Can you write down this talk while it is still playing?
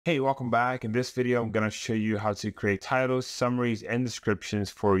Hey, welcome back. In this video, I'm going to show you how to create titles, summaries, and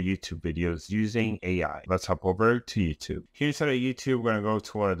descriptions for YouTube videos using AI. Let's hop over to YouTube. Here inside of YouTube, we're going to go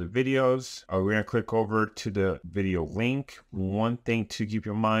to one of the videos. We're going to click over to the video link. One thing to keep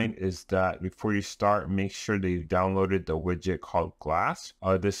in mind is that before you start, make sure that you've downloaded the widget called Glasp.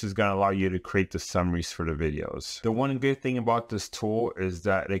 This is going to allow you to create the summaries for the videos. The one good thing about this tool is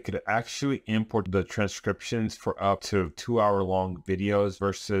that it could actually import the transcriptions for up to 2-hour-long videos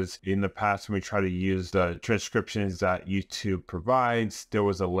versus in the past when we try to use the transcriptions that YouTube provides, there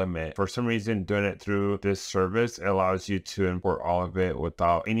was a limit. For some reason, doing it through this service, it allows you to import all of it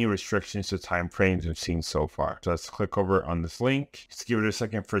without any restrictions to time frames we've seen so far. So let's click over on this link. Just give it a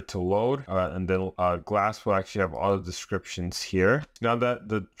second for it to load, and then Glasp will actually have all the descriptions here. Now that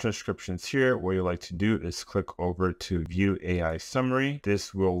the transcription's here, what you like to do is click over to View AI Summary.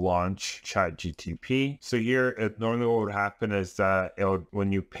 This will launch Chat GTP. So here, normally what would happen is that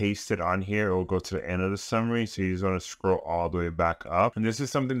when you paste it on here, it will go to the end of the summary. So you just want to scroll all the way back up. And this is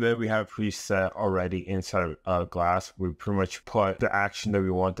something that we have preset already inside of Glasp. We pretty much put the action that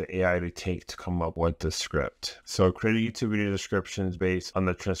we want the AI to take to come up with the script. So create a YouTube video descriptions based on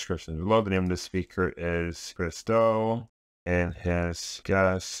the transcriptions below. The name of the speaker is Chris Doe, and his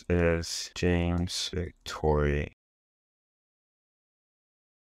guest is James Victoria.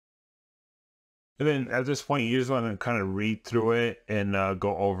 And then at this point, you just want to kind of read through it and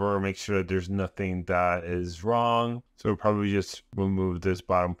go over, make sure that there's nothing that is wrong. So we'll probably just remove this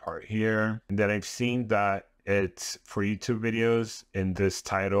bottom part here. And then I've seen that it's for YouTube videos in this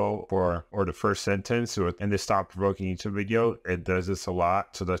title or the first sentence or in the Stop Provoking YouTube video, it does this a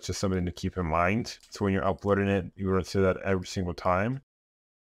lot. So that's just something to keep in mind. So when you're uploading it, you want to see that every single time.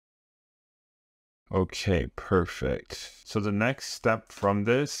 Okay, perfect. So the next step from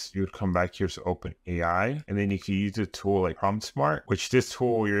this, you would come back here to open AI, and then you can use a tool like PromptSmart, which this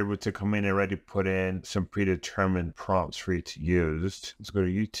tool, you're able to come in and already put in some predetermined prompts for you to use. Let's go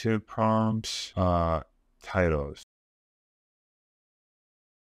to YouTube prompts, titles.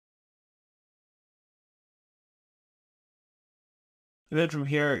 And then from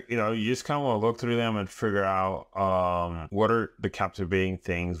here, you just kind of want to look through them and figure out what are the captivating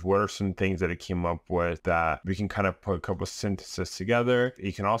things, what are some things that it came up with that we can kind of put a couple of sentences together.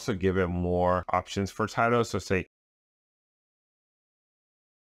 You can also give it more options for titles. So say,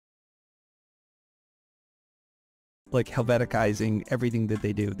 like Helveticizing everything that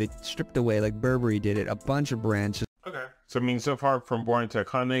they do. They stripped away, like Burberry did it, a bunch of brands. okay. So I mean, so far from boring to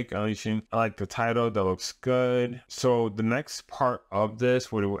iconic, I like the title, that looks good. So the next part of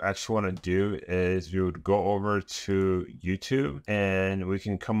this, what we actually want to do is we would go over to YouTube and we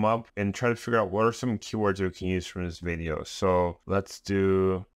can come up and try to figure out what are some keywords we can use from this video. So let's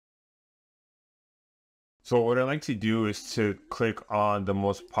do... So what I like to do is to click on the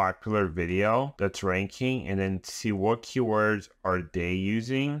most popular video that's ranking and then see what keywords are they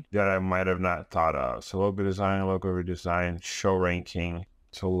using that I might have not thought of. So logo design, logo redesign, show ranking.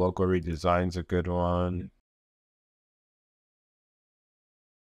 So logo redesign is a good one.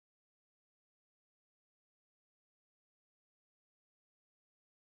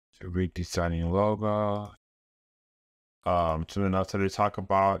 So redesigning logo. Something else that I talk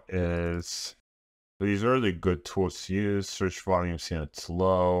about is... These are really good tools to use. Search volume, see it's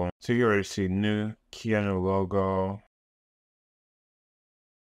low. So you already see new Keanu logo.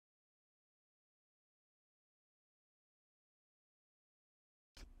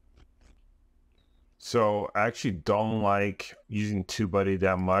 So I actually don't like using TubeBuddy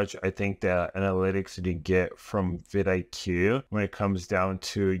that much. I think the analytics that you get from vidIQ when it comes down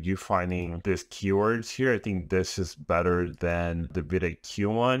to you finding these keywords here, I think this is better than the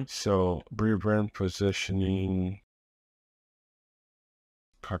vidIQ one. So brand positioning,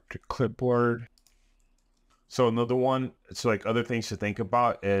 copy clipboard. So another one, so like other things to think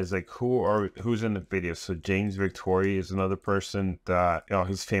about is like who's in the video. So James Victoria is another person that,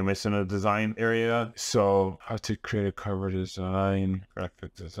 he's famous in the design area. So how to create a cover design,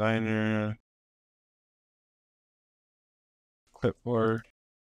 graphic designer, clipboard.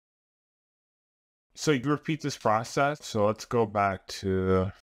 So you repeat this process. So let's go back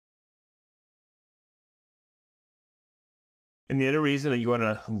to... And the other reason that you want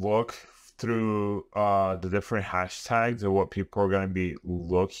to look through the different hashtags and what people are going to be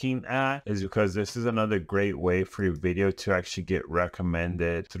looking at is because this is another great way for your video to actually get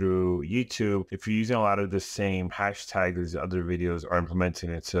recommended through YouTube if you're using a lot of the same hashtags as other videos are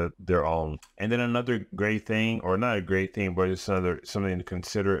implementing into their own. And then another great thing, or not a great thing, but just something to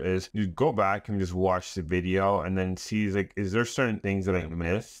consider is you go back and just watch the video and then see like, is there certain things that I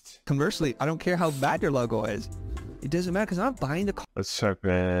missed? Conversely, I don't care how bad your logo is. It doesn't matter because I'm not buying the. Let's type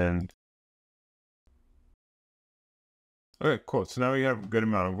in. Okay, cool. So now we have a good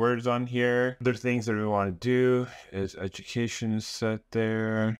amount of words on here. Other things that we want to do is education set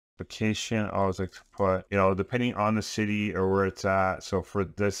there. Location, I always like to put, you know, depending on the city or where it's at. So for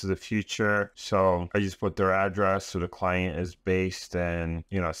this is the future. So I just put their address. So the client is based in,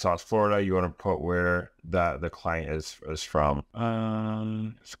 you know, South Florida. You want to put where the client is from.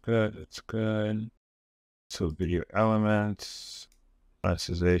 It's good. It's good. So video elements,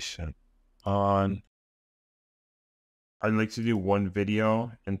 monetization on. I'd like to do one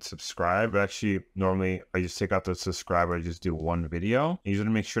video and subscribe. Actually, normally I just take out the subscribe. I just do one video. You just want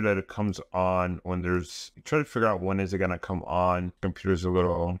to make sure that it comes on when there's, try to figure out when is it going to come on.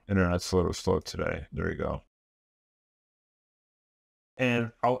 Internet's a little slow today. There you go.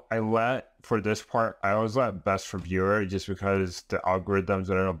 And I let, for this part, I always let best for viewer just because the algorithms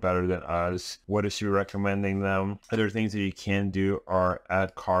that know better than us, what is she recommending them? Other things that you can do are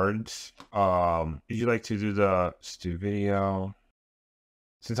add cards. If you like to do the video,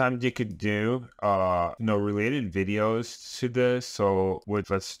 sometimes you could do, you know, related videos to this. So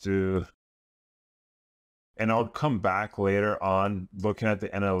let's do, and I'll come back later on looking at the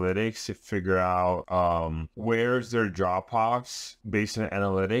analytics to figure out where's their drop-offs based on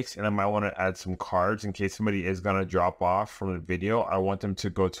analytics. And I might want to add some cards in case somebody is going to drop off from the video. I want them to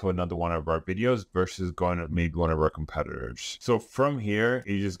go to another one of our videos versus going to maybe one of our competitors. So from here,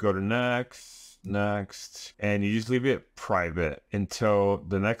 you just go to next, and you just leave it private until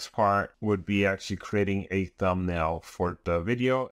the next part would be actually creating a thumbnail for the video.